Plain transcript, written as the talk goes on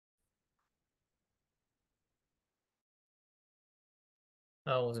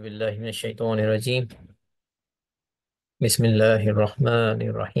أعوذ بالله من الشيطان الرجيم. بسم الله الرحمن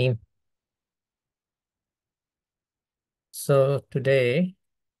الرحيم. So today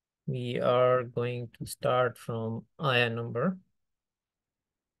we are going to start from ayah number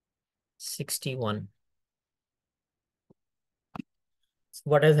 61. So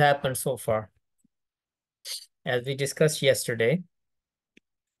what has happened so far? As we discussed yesterday,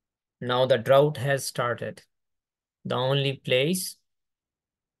 now the drought has started. The only place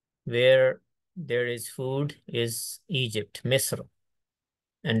where there is food is Egypt, Misr.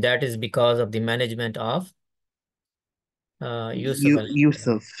 And that is because of the management of Yusuf.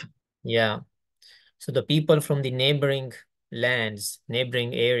 Yusuf. Yeah. So the people from the neighboring lands,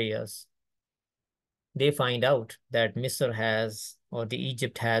 neighboring areas, they find out that Misr has or the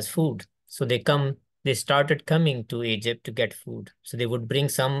Egypt has food. So they started coming to Egypt to get food. So they would bring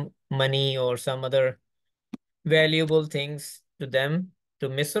some money or some other valuable things to them, to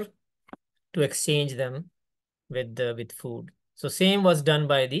Misr, to exchange them with food. So same was done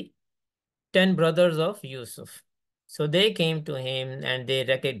by the 10 brothers of Yusuf. So they came to him and they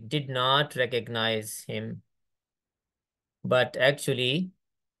did not recognize him. But actually,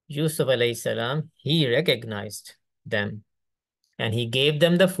 Yusuf alayhi salam, he recognized them and he gave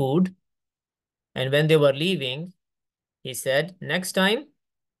them the food. And when they were leaving, he said, next time,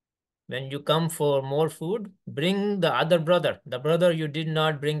 when you come for more food, bring the other brother, the brother you did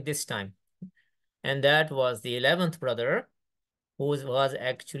not bring this time. And that was the 11th brother, who was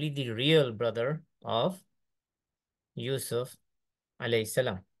actually the real brother of Yusuf alayhi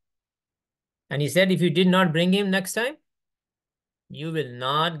salam. And he said, if you did not bring him next time, you will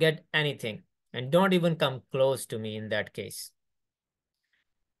not get anything. And don't even come close to me in that case.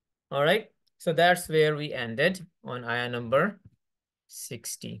 All right. So that's where we ended on ayah number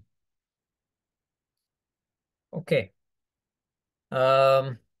 60. Okay.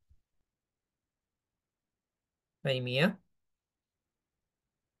 Mia,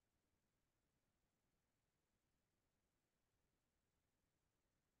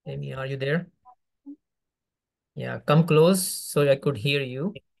 Amy, are you there? Yeah, come close so I could hear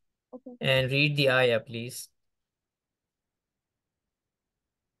you Okay. and read the ayah, please.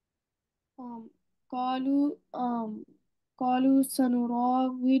 Um, قالوا قالوا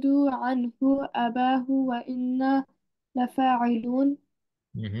سنراود عنه أباه وإنا لفاعلون.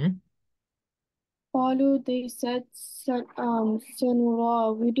 Mm-hmm. قالوا, they said,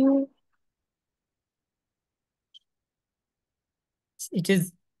 سنراود.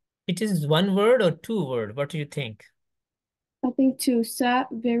 It is one word or two word? What do you think? I think to sat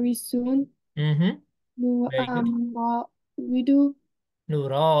very soon. Mm-hmm. Nu Very good. rawidu.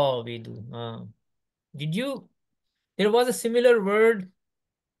 Nurawidu. Did you? There was a similar word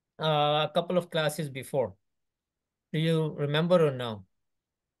a couple of classes before. Do you remember or no?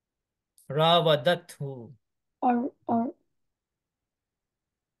 Rawadathu. Or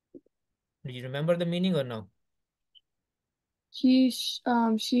Do you remember the meaning or no? she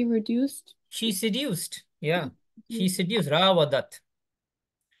reduced. She seduced. Yeah. She seduced. Rawadat.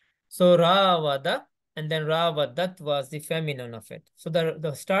 So Rawada and then Ravadat was the feminine of it. So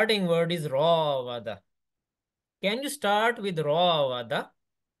the starting word is Rawada. Can you start with Rawada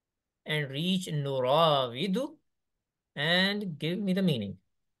and reach Nuravidu and give me the meaning?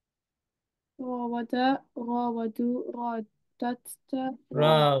 راود راودوا رادت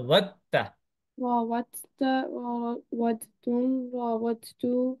Ravatta. راودت راودتم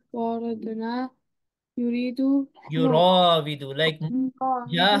راودتوا واردنا يريد. No. Yuravidu. Like يراود.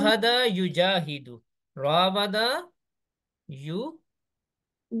 Jahada Yujahidu. Ravada يراود.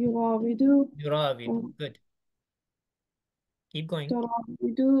 Yuravidu. Good. Keep going.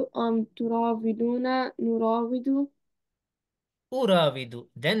 تراود. تراودون نراود. Uravidu.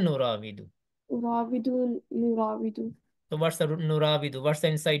 Then Nuravidu. أراود نراود. So what's the Nuravidu? What's the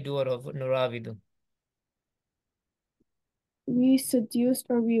inside doer of Nuravidu? We seduced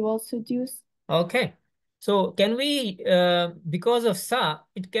or we will seduce. Okay. So can we, because of sa,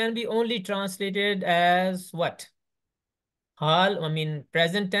 it can be only translated as what? Hal, I mean,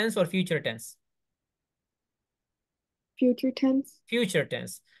 present tense or future tense? Future tense. Future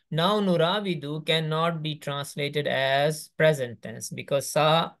tense. Now, nuravidu cannot be translated as present tense because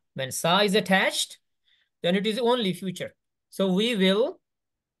sa, when sa is attached, then it is only future. So we will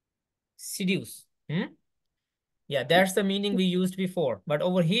seduce. Yeah, that's the meaning we used before. But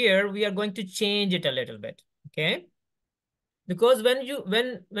over here, we are going to change it a little bit. Okay. Because when you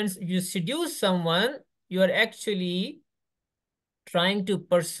seduce someone, you are actually trying to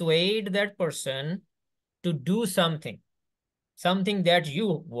persuade that person to do something that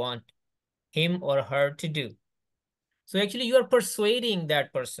you want him or her to do. So actually you are persuading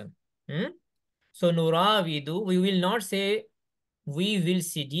that person. Hmm? So nurawidu, we will not say we will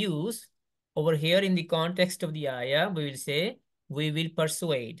seduce. Over here in the context of the ayah, we will say we will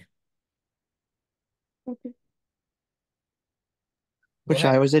persuade. Okay. Go Which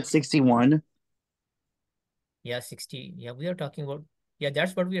ahead. I was at 61. Yeah, 60. Yeah, we are talking about, yeah,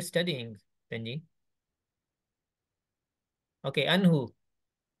 that's what we are studying, Benji. Okay, anhu,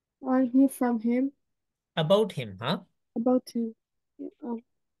 On who from him, about him, huh? about him. Yeah,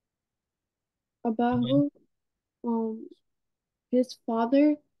 about Mhm. who, his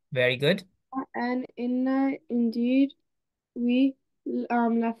father, Very good. and inna indeed we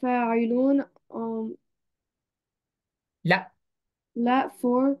لفاعلون La, لا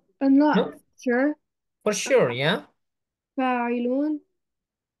for and لا no, sure for sure, yeah. فاعلون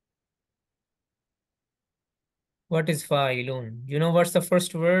What is fa'ilun? You know what's the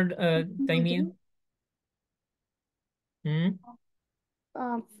first word, will Taimiyah? do. Hmm?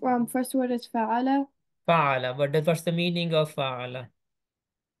 From first word is فعل. Fa'ala. What's the meaning of fa'ala?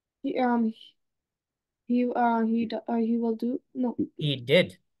 He he will do, no, He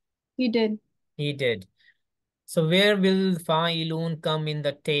did. he did. He did. So where will fa'ilun come in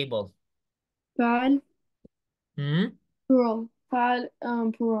the table? فعل Hmm? plural. فعل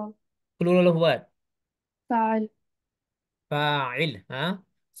plural. Plural of what? فعل Fa'il, huh?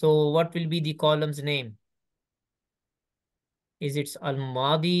 So what will be the column's name? Is it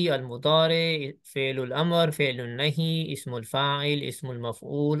al-madi, al-mudari, fi'lul amr, fi'lul nahi, ismul fa'il, ismul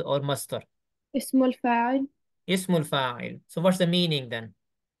maf'ul, or masdar? اسم الفاعل. Ismul fa'il. So what's the meaning then?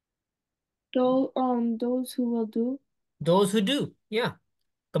 Those who will do. Those who do. Yeah,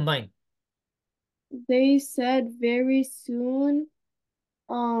 combine. They said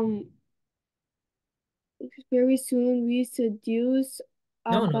um very soon we seduce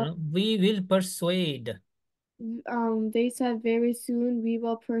No, no, about no. We will persuade. they said very soon we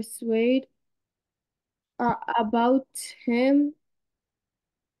will persuade about him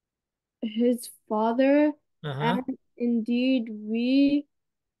his father, Uh-huh. and indeed we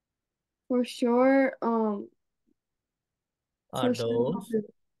for sure Are for sure will those, do.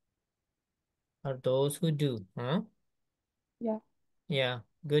 are those who do. Huh? Yeah. Yeah,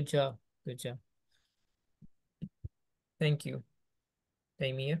 good job. Good job. Thank you,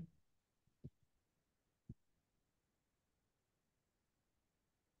 Taimiyah.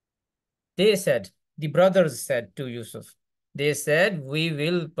 They said, the brothers said to Yusuf, they said, we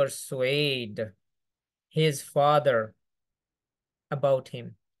will persuade his father about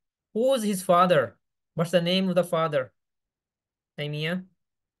him. Who's his father? What's the name of the father? Taimiyah?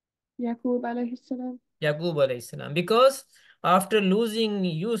 يعقوب عليه السلام. Yaqub alayhi salam. Because after losing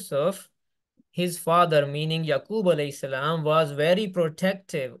Yusuf, his father, meaning Yaqub alayhi salam, was very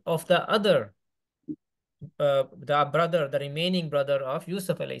protective of the brother, the remaining brother of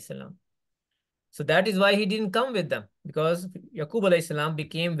Yusuf alayhi salam. So that is why he didn't come with them, because Yaqub alayhi salam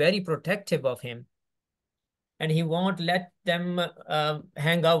became very protective of him, and he won't let them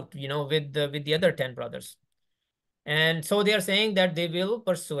hang out, with the other 10 brothers. And so they are saying that they will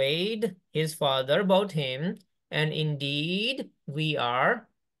persuade his father about him, and indeed we are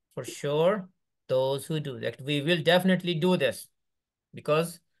for sure those who do that. We will definitely do this,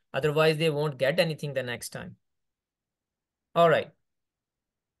 because otherwise they won't get anything the next time. All right,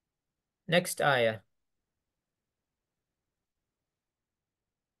 next ayah.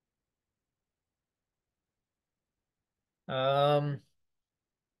 Um,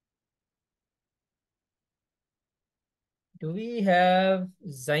 do we have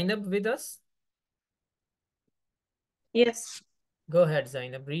Zainab with us? Yes. Go ahead,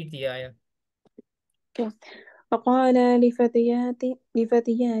 Zainab, read the ayah. Okay. فقال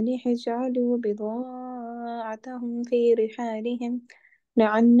لفتيانه اجعلوا بضاعتهم في رحالهم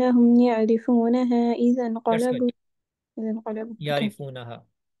لعلهم يعرفونها That's good. إذا انقلبوا okay. يعرفونها.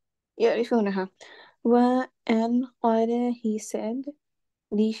 يعرفونها وأن قال he said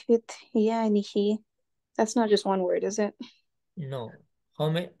لفتيانه. That's not just one word, is it? No.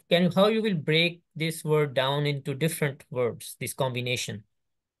 How you will break this word down into different words, this combination?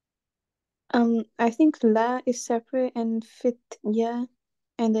 I think la is separate and fitya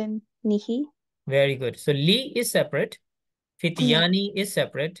and then nihi. Very good. So li is separate, Yeah. fityani is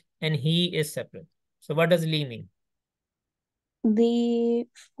separate, and he is separate. So what does li mean? The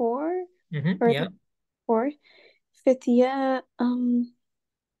four or Yeah. four fitya oh,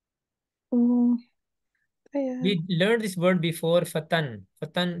 yeah. We learned this word before, fatan.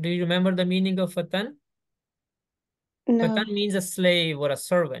 Fatan, do you remember the meaning of fatan? No. Fatan means a slave or a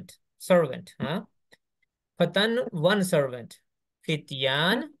servant. Servant, huh? Fatan, one servant.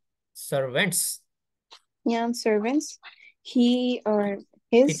 Fityan, servants. yan servants. He or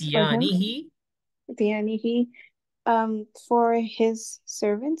his or him. Fityanihi. Yani he. For his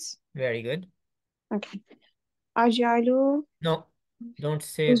servants. Very good. Okay. Ajalu. No, don't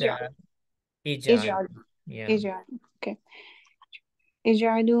say Ijal. that. Ijal. Ijal. Yeah. Ijal. Okay.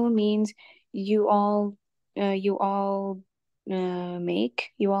 Ijalu means you all, make.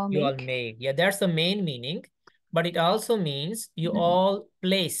 You all You all make. make. Yeah, that's the main meaning. But it also means you all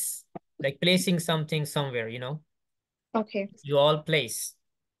place, like placing something somewhere, you know. Okay. You all place.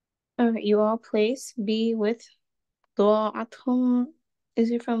 You all place. Be with. ضاعتهم. Is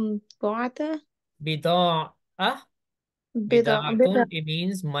it from ضاعة? Bida'ah. بضاعة. Bida'atun, it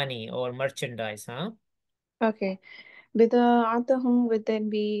means money or merchandise, huh? Okay. بضاعتهم would then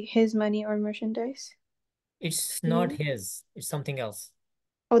be his money or merchandise. It's not Yeah. his. It's something else.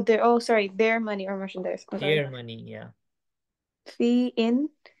 Sorry, their money or merchandise. I'm sorry. Their money, yeah. في in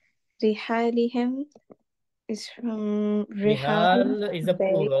رحالهم is from رحال Rihal is a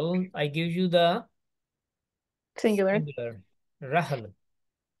bag, plural. I give you the singular. singular. Rahal.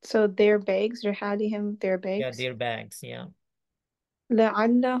 So their bags, رحالهم, their Yeah, bags. their bags, yeah.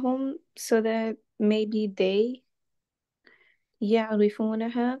 لعلهم, so that maybe they.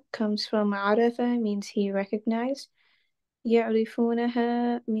 يعرفونها comes from عرف, means he recognized.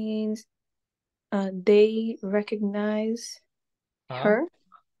 يعرفونها means they recognize Huh? her.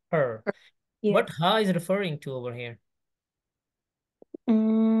 Her. Yeah. What ha is referring to over here?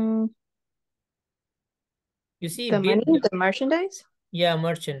 Mm, You see, the money, the merchandise. yeah,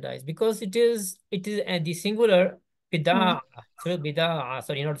 merchandise, because it is the singular Mm, bida'a. So bida'a,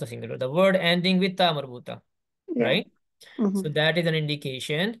 sorry, not the singular. The word ending with ta marbuta, yeah. right? Mm-hmm. So that is an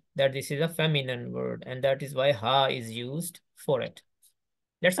indication that this is a feminine word, and that is why ha is used for it.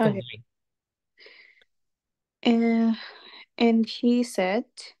 Let's Okay. combine. And and he said,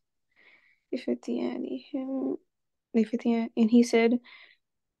 him, and he said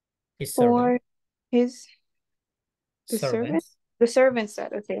His servant, for his the servant, servants. the servant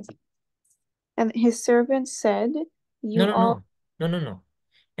said, okay, and his servant said, No, you no, all. no, no, no, no.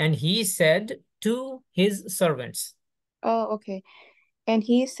 And he said to his servants, Oh, okay. And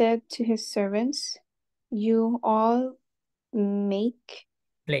he said to his servants, you all make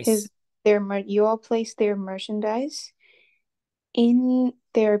place. you all place their merchandise in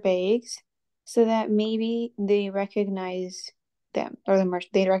their bags so that maybe they recognize them, or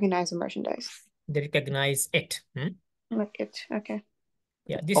they recognize the merchandise. They recognize it. Like it. Okay.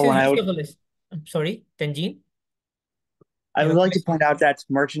 Yeah, this Oh, is and Yusuf. I'm sorry, Tanjin. I You would have a like to question? point out that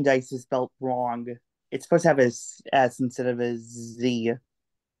merchandise is spelled wrong. It's supposed to have a S instead of a Z.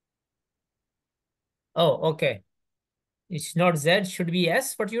 Oh, okay. It's not Z, should be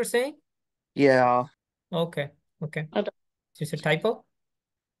S, what you're saying? Yeah, Okay, okay. I don't- Is this a typo?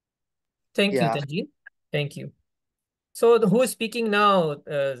 Thank you, yeah. Tanjin. Thank you. So who is speaking now,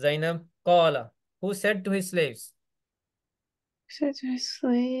 Zainab? Qala. Who said to his slaves? Said to his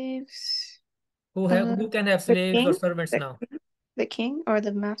slaves, Who can have the slaves or king, servants the, now? the king or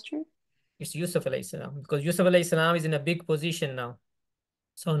the master. It's Yusuf alayhi salam, because Yusuf alayhi salam is in a big position now.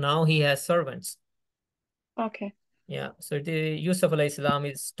 So now he has servants. Okay. Yeah, so Yusuf alayhi salam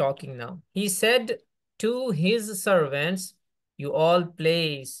is talking now. He said to his servants, you all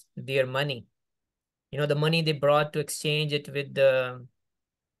place their money. You know, the money they brought to exchange it with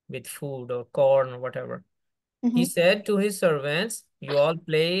food or corn or whatever. He Mm-hmm. said to his servants, you all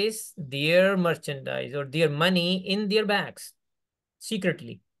place their merchandise or their money in their bags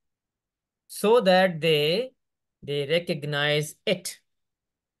secretly so that they recognize it.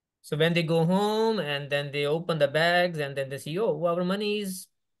 So when they go home and then they open the bags and then they see, oh, our money is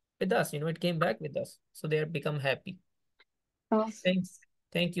with us, it came back with us. So they become happy. Oh. Thanks.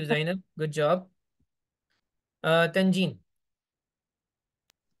 Thank you, Zainab. Good job. Tanjin.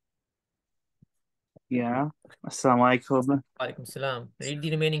 Yeah. Assalamu alaikum. Alaikum salam. Read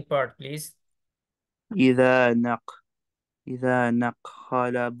the remaining part, please. إذا نق إذا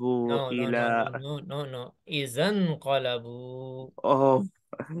نقلبوا No, no, no, إلى no, no, no, no. إذن قلبوا. أوه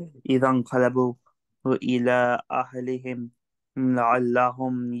إذا انقلبوا إلى أهلهم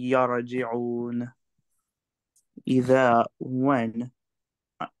لعلهم يرجعون. إذا when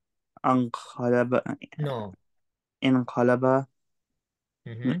انقلب No. انقلب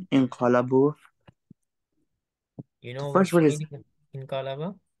Mm-hmm. انقلبوا. You The know first what's the word is meaning in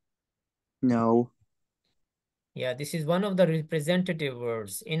Kalaba? no. Yeah, this is one of the representative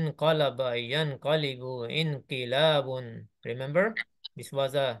words. In Kalaba, yanqalibu, inqilabun. Remember? This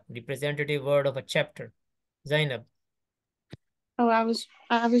was a representative word of a chapter. Zainab. Oh, I was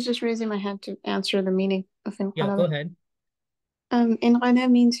just raising my hand to answer the meaning of Yeah, go inqalaba. ahead.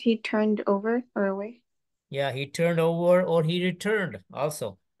 Inqalaba means he turned over or away. Yeah, he turned over or he returned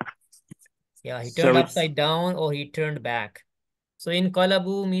also. Yeah, he So turned it's upside down or he turned back. So in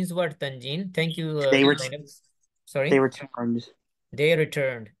qalabu means what, Tanjin? Thank you, they were Zainab. they Sorry, returned they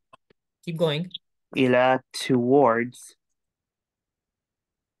returned. Keep going. ila towards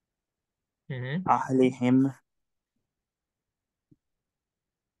Mm-hmm. ahlihim,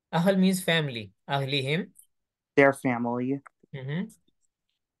 Ahl means family. Ahlihim. their family. Mm-hmm.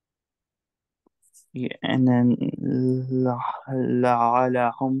 Yeah, and then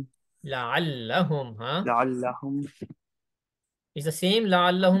la'allahum, La'allahum, huh? la'allahum. It's the same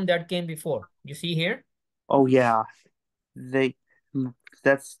la'allahum that came before. You see here? Oh yeah, they.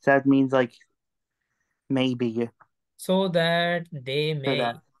 That means like maybe So that they so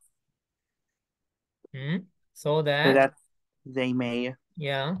that may. Hmm? So so that, that they may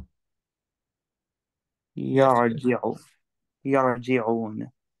yeah, yes. yarji'u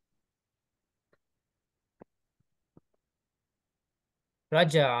yarji'un.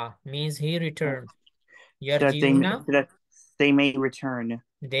 Raja means he Uh, returned. so that Yarjiuna, they may return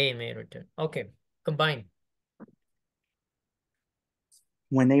they may return. Okay, combine.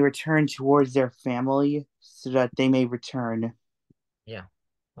 when they return towards their family, so that they may return. Yeah,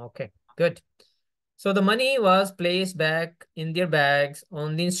 okay, good. So the money was placed back in their bags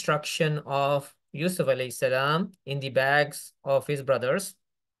on the instruction of Yusuf alayhi salam in the bags of his brothers.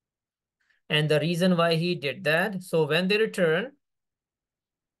 And the reason why he did that, so when they return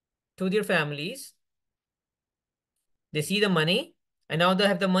to their families, they see the money, and now they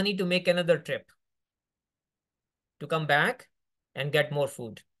have the money to make another trip, to come back and get more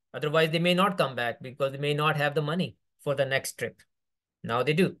food. Otherwise, they may not come back because they may not have the money for the next trip. Now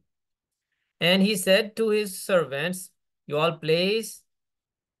they do. And he said to his servants, you all place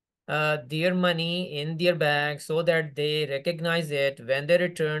their money in their bag so that they recognize it when they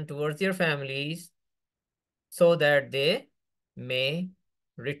return towards their families, so that they may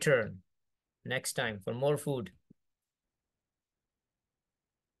return next time for more food.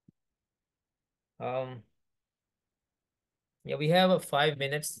 Um, yeah, we have 5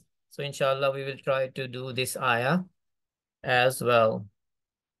 minutes. So inshallah, we will try to do this ayah as well.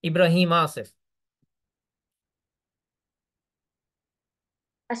 Ibrahim Asif.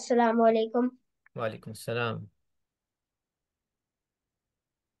 Assalamu alaikum. Walaikum salam.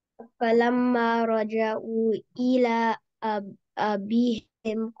 فلما رجعوا إلى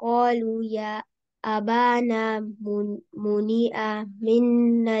أبيهم قالوا يا أبانا منيء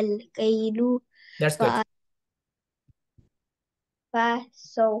منا الكيل That's good.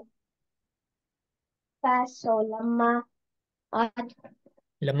 فسو لما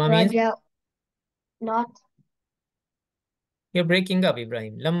Lamma means رجعوا not you're breaking up,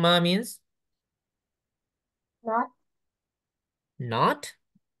 Ibrahim. Lamma means not not.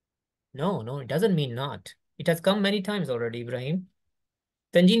 No, it doesn't mean not. It has come many times already, Ibrahim.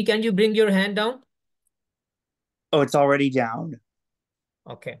 Tanjin, can you bring your hand down? Oh, it's already down.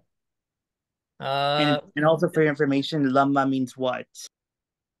 Okay. And also for your information, lamma means what?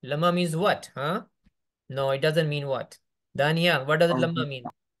 Lamma means what, huh? No, it doesn't mean what. Daniel, what does Oh, lamma mean?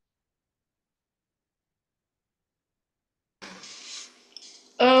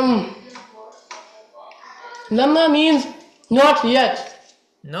 Lamma means not yet.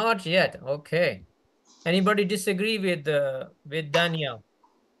 Not yet. Okay. Anybody disagree with Daniel?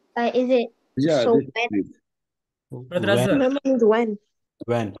 is it Yeah, so this is Brother when, Azhar, Lemma means when.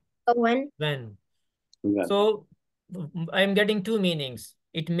 when, when when? when. So I'm getting two meanings.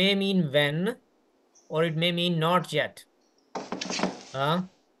 It may mean when, or it may mean not yet. Huh?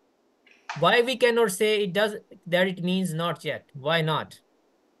 Why we cannot say it does that it means not yet? Why not?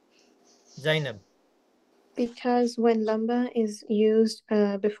 Zainab. Because when lamba is used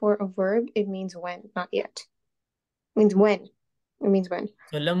before a verb, it means when, not yet. It means when. It means when.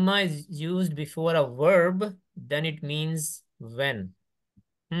 So lamma is used before a verb, then it means when.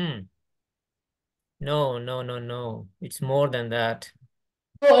 No. It's more than that.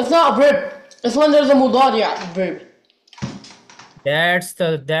 No, it's not a verb. It's when there's a mudari'a verb. That's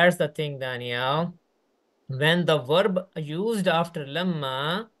the thing, Daniel. When the verb used after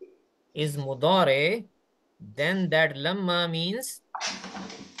lamma is mudare, then that lamma means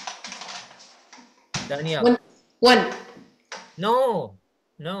Daniel. When. No,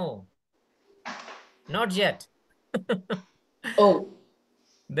 not yet. Oh.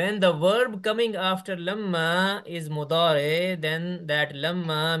 When the verb coming after lamma is mudare, then that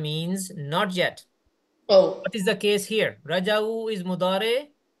lamma means not yet. Oh. What is the case here? Raja'u is mudare.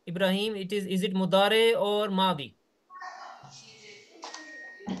 Ibrahim, is it mudare or madi?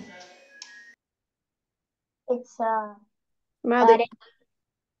 it's Madi.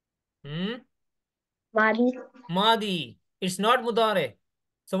 Hmm? Madi. Madi. It's not mudare.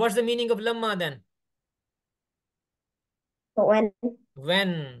 So what's the meaning of lamma then? When.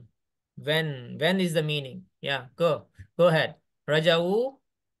 When. When is the meaning? Yeah, go. Go ahead. Raja'u.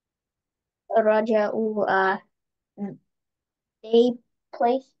 Raja'u. They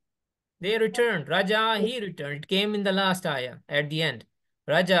place. They returned. Raja, he returned. It came in the last ayah at the end.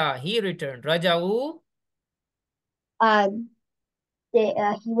 Raja, he returned. Raja'u. Uh, he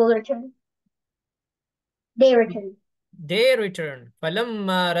will return. They return They returned.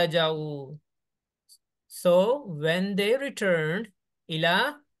 Falamma raja'u. So when they returned,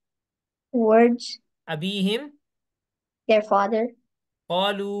 ila towards abihim, their father.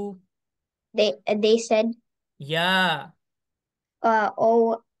 qalu, They said, ya.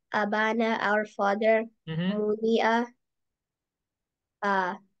 "O Abana, our father, Mhm. Mulia,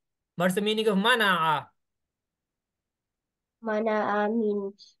 What's the meaning of mana'a? Mana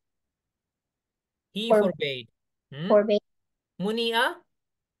means He for forbade. Hmm? forbade. Muni'a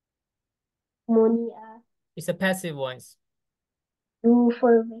Munia is a passive voice. do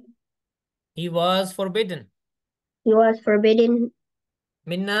forbid. He was forbidden. He was forbidden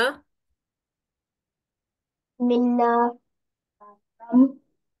Minna, minna from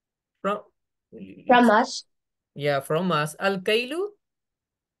from, us yeah, from us. Al-kailu,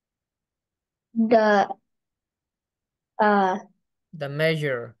 the uh the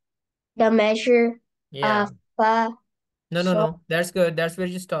measure. the measure Yeah. fa. No, no, So no. That's good. That's where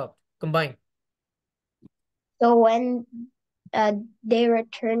you stop. Combine. so when uh they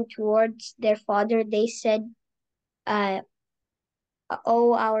returned towards their father, they said, uh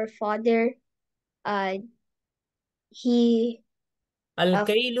 "Oh, our father, uh he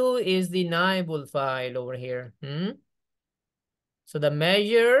Al-kailu is the naibul file over here. Hmm? So the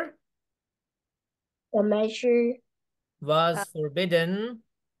measure the measure was forbidden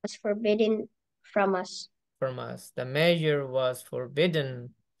was forbidden from us." from us. The measure was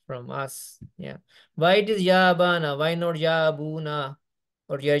forbidden from us. Yeah. Why it is ya abana? Why not ya abuna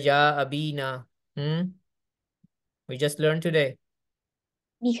or ya abina? Hmm? We just learned today.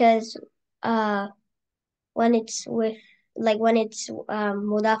 Because uh when it's with when it's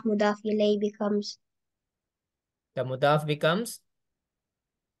mudaf ilay becomes The mudaf becomes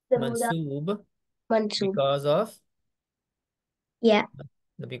the mudaf mansub mansub. Yeah,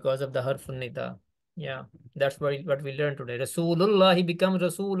 because of the harfun nida. Yeah, that's what we learned today. Rasulullah becomes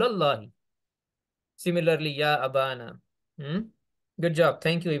Rasulullah. Similarly, ya abana. Hmm? Good job.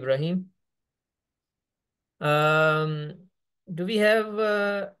 Thank you, Ibrahim. Um, do we have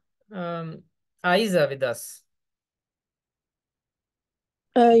Aiza with us?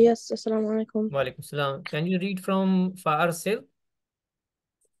 Yes, assalamu alaikum. Walaikum salam. Can you read from Fa'arsil?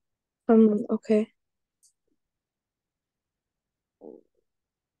 Okay.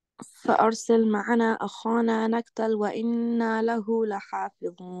 فأرسل معنا أخانا نكتل وإنا له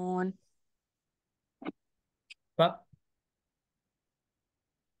لحافظون. Fa.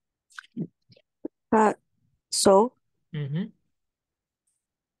 So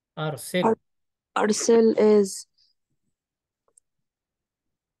Arsil. أرسل is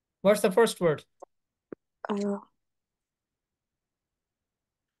What's the first word?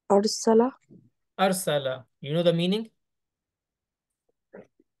 أرسل. Arsala. You know the meaning?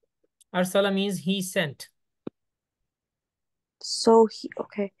 Arsala means he sent. So he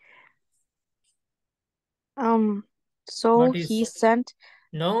okay. So What is? he sent.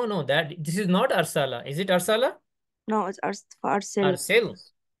 No, this is not Arsala. Is it Arsala? No, it's Arsil. Arsil.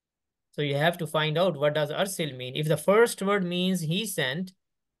 So you have to find out what does Arsil mean. If the first word means he sent,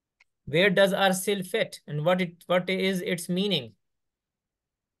 where does Arsil fit and what is its meaning?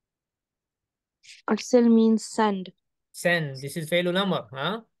 Arsil means send. Send. This is Failul Amr,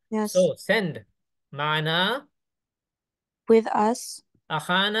 huh? Yes. So send. Ma'ana. With us.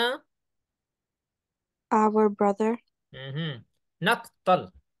 Akhana. Our brother. Naqtal.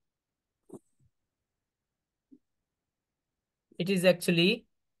 It is actually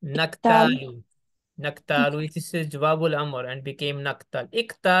Naqtalu. Naqtalu. It is Jawabul Amr and became Naqtal.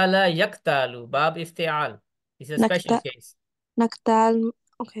 Iqtala yaqtalu. Bab ifti'al. This is a special case. Naqtal.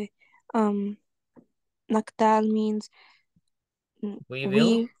 Okay. Naqtal means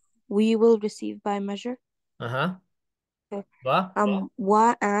We will receive by measure. Okay.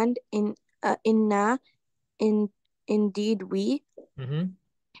 Wa and inna indeed we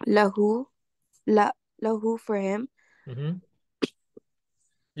lahu for him.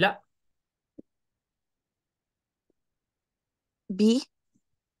 La. Be.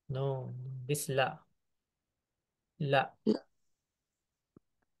 No, this la. La.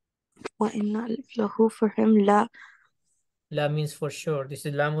 Wa inna lahu for him la. La means for sure. This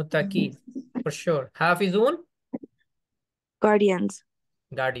is lamut ta'kid. For sure. Hafizun? Guardians.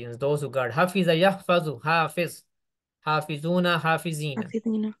 Guardians, those who guard. Hafiza yahfazu, hafiz. Hafizuna, hafizina.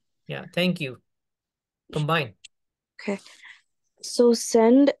 Hafizina. Yeah, thank you. Combine. Okay. So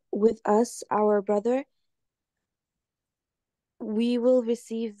send with us our brother. We will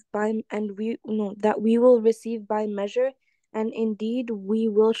receive by that we will receive by measure, and indeed we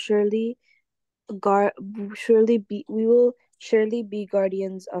will surely be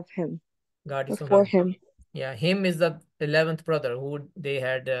guardians of him. Guardians For him. Yeah, him is the 11th brother who they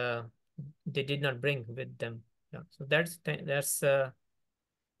had they did not bring with them. Yeah, so that's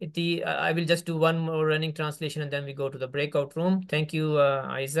I will just do one more running translation and then we go to the breakout room. Thank you,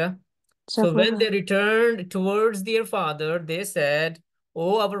 Isa. So when they returned towards their father, they said,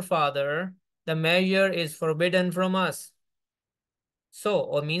 "O our father, the measure is forbidden from us." So,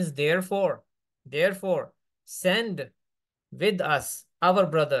 or means therefore, send with us our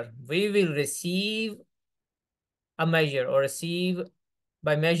brother. We will receive a measure or receive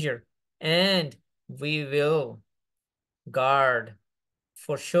by measure, and we will guard,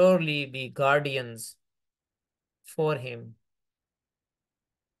 for surely be guardians for him.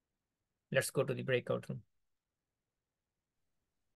 Let's go to the breakout room.